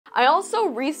I also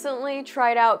recently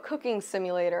tried out Cooking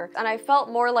Simulator, and I felt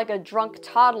more like a drunk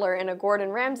toddler in a Gordon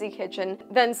Ramsay kitchen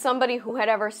than somebody who had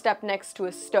ever stepped next to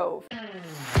a stove.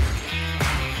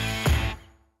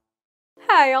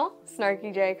 Hi y'all,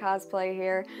 SnarkyJay cosplay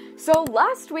here. So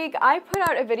last week I put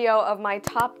out a video of my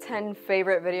top 10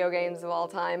 favorite video games of all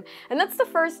time, and that's the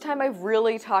first time I've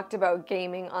really talked about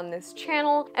gaming on this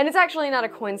channel, and it's actually not a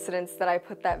coincidence that I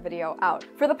put that video out.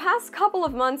 For the past couple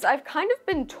of months, I've kind of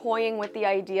been toying with the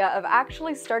idea of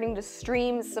actually starting to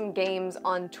stream some games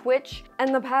on Twitch,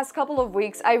 and the past couple of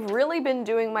weeks I've really been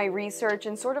doing my research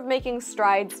and sort of making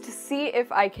strides to see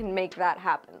if I can make that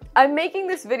happen. I'm making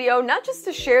this video not just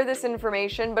to share this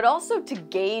information, but also to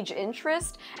gauge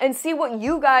interest and see what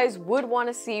you guys would want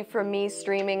to see from me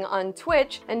streaming on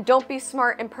Twitch. And don't be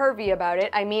smart and pervy about it,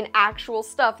 I mean actual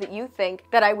stuff that you think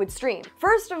that I would stream.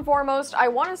 First and foremost, I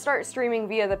want to start streaming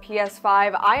via the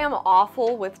PS5. I am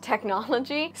awful with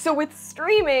technology, so with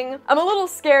streaming, I'm a little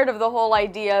scared of the whole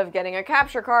idea of getting a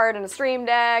capture card and a stream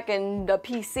deck and a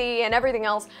PC and everything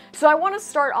else, so I want to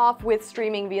start off with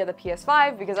streaming via the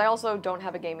PS5 because I also don't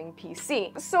have a gaming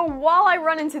PC. So while I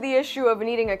run into the issue of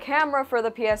needing a camera for the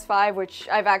PS5, which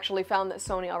I've actually found that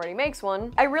Sony already makes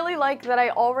one, I really like that I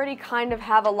already kind of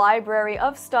have a library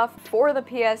of stuff for the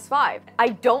PS5. I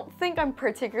don't think I'm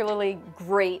particularly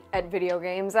great at video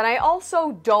games, and I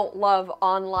also don't love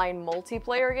online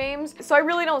multiplayer games, so I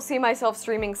really don't see myself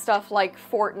streaming stuff like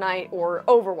Fortnite or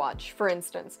Overwatch, for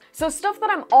instance. So stuff that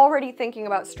I'm already thinking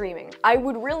about streaming. I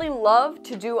would really love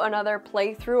to do another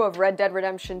playthrough of Red Dead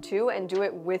Redemption 2 and do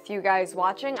it with you guys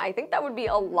watching. I think that would be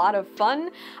a lot of fun.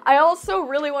 I also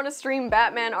really want to stream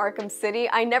Batman Arkham City.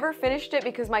 I never finished it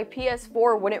because my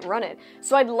PS4 wouldn't run it,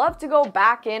 so I'd love to go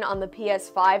back in on the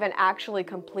PS5 and actually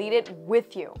complete it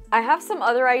with you. I have some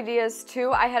other ideas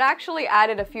too. I had actually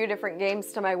added a few different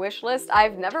games to my wish list.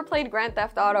 I've never played Grand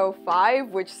Theft Auto 5,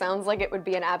 which sounds like it would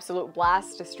be an absolute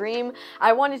blast to stream.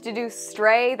 I wanted to do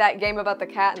Stray, that game about the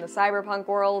cat in the cyberpunk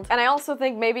world, and I also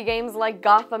think maybe games like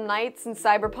Gotham Knights and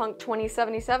Cyberpunk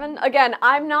 2077. Again,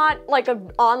 I'm not like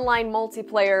an online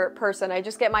multiplayer person. I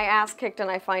just get my ass kicked and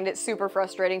I find it super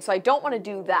frustrating, so I don't want to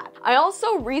do that. I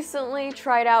also recently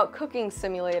tried out Cooking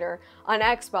Simulator on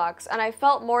Xbox, and I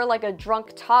felt more like a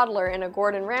drunk toddler in a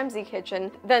Gordon Ramsay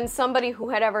kitchen than somebody who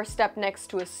had ever stepped next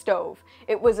to a stove.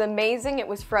 It was amazing, it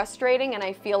was frustrating, and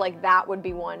I feel like that would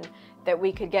be one that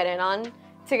we could get in on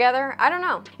together. I don't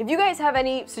know. If you guys have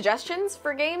any suggestions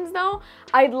for games though,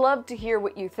 I'd love to hear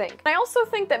what you think. I also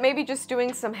think that maybe just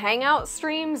doing some hangout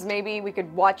streams, maybe we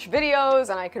could watch videos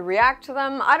and I could react to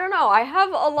them. I don't know. I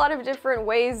have a lot of different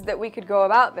ways that we could go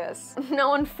about this.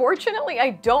 Now, unfortunately,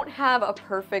 I don't have a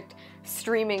perfect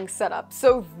streaming setup.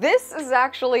 So this is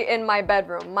actually in my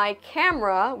bedroom. My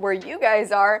camera, where you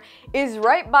guys are, is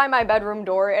right by my bedroom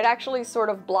door. It actually sort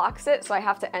of blocks it, so I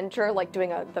have to enter like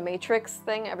doing the Matrix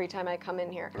thing every time I come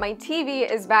in here. My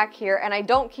TV is back here, and I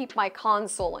don't keep my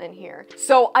console in here.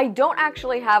 So I don't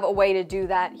actually have a way to do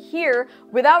that here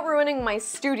without ruining my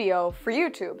studio for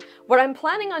YouTube. What I'm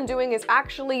planning on doing is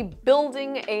actually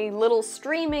building a little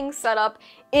streaming setup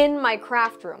in my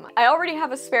craft room. I already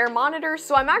have a spare monitor,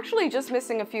 so I'm actually just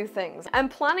missing a few things. I'm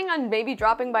planning on maybe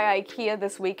dropping by IKEA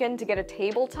this weekend to get a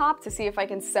tabletop to see if I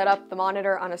can set up the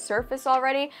monitor on a surface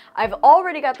already. I've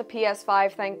already got the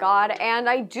PS5, thank God, and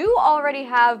I do already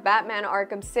have Batman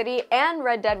Arkham City and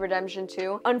Red Dead Redemption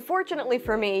 2. Unfortunately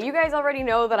for me, you guys already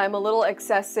know that I'm a little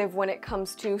excessive when it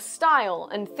comes to style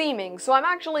and theming, so I'm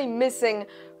actually missing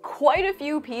quite a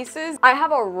few pieces. I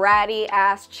have a ratty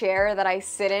ass chair that I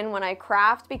sit in when I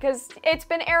craft because it's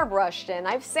been airbrushed in.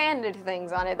 I've sanded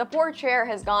things on it. The poor chair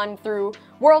has gone through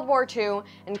World War II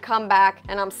and come back,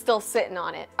 and I'm still sitting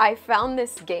on it. I found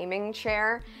this gaming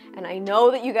chair, and I know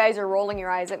that you guys are rolling your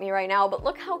eyes at me right now, but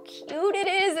look how cute it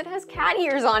is. It has cat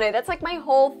ears on it. That's like my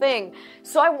whole thing.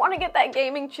 So I want to get that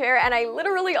gaming chair, and I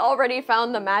literally already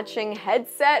found the matching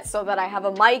headset so that I have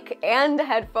a mic and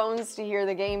headphones to hear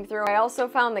the game through. I also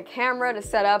found the camera to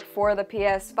set up for the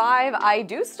PS5. I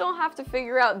do still have to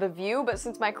figure out the view, but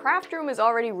since my craft room is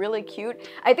already really cute,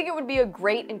 I think it would be a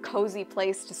great and cozy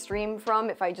place to stream from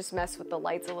if I just mess with the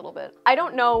lights a little bit. I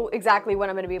don't know exactly when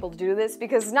I'm going to be able to do this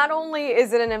because not only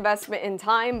is it an investment in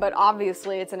time, but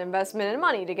obviously it's an investment in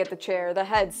money to get the chair, the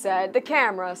headset, the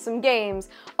camera, some games,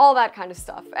 all that kind of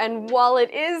stuff. And while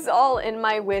it is all in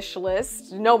my wish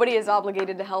list, nobody is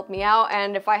obligated to help me out,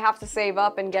 and if I have to save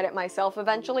up and get it myself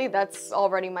eventually, that's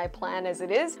already my plan as it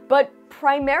is. But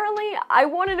primarily, I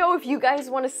want to know if you guys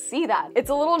want to see that. It's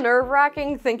a little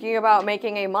nerve-wracking thinking about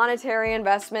making a monetary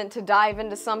investment to dive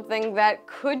into something that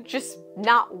could just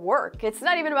not work. It's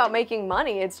not even about making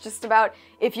money, it's just about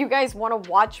if you guys want to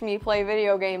watch me play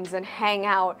video games and hang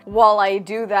out while I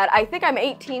do that. I think I'm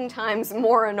 18 times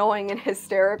more annoying and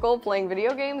hysterical playing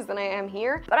video games than I am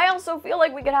here, but I also feel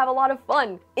like we could have a lot of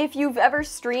fun. If you've ever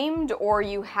streamed or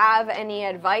you have any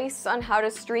advice on how to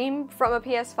stream from a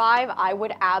PS5, I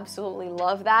would absolutely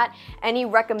love that. Any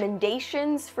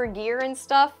recommendations for gear and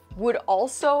stuff would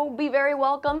also be very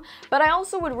welcome, but I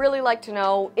also would really like to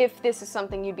know if this is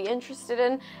something you'd be interested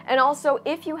in, and also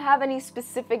if you have any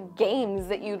specific games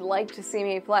that you'd like to see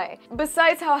me play.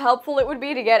 Besides how helpful it would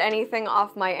be to get anything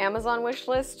off my Amazon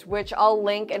wishlist, which I'll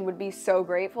link and would be so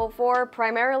grateful for,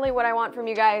 primarily what I want from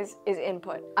you guys is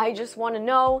input. I just want to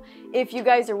know if you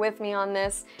guys are with me on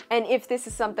this, and if this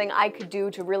is something I could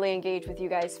do to really engage with you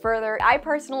guys further. I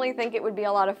personally think it would be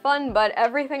a lot of fun, but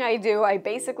everything I do, I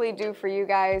basically do for you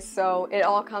guys, so it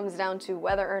all comes down to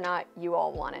whether or not you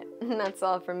all want it. And that's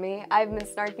all from me. I've been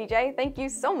SnarkyJay. Thank you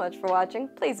so much for watching.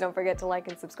 Please don't forget to like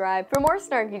and subscribe. For more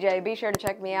SnarkyJay, be sure to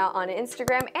check me out on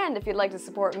Instagram, and if you'd like to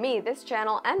support me, this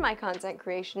channel, and my content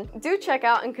creation, do check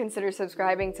out and consider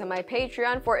subscribing to my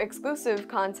Patreon for exclusive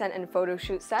content and photo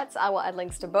shoot sets. I will add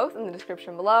links to both in the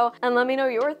description below, and let me know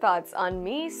your thoughts on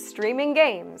me streaming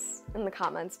games in the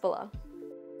comments below.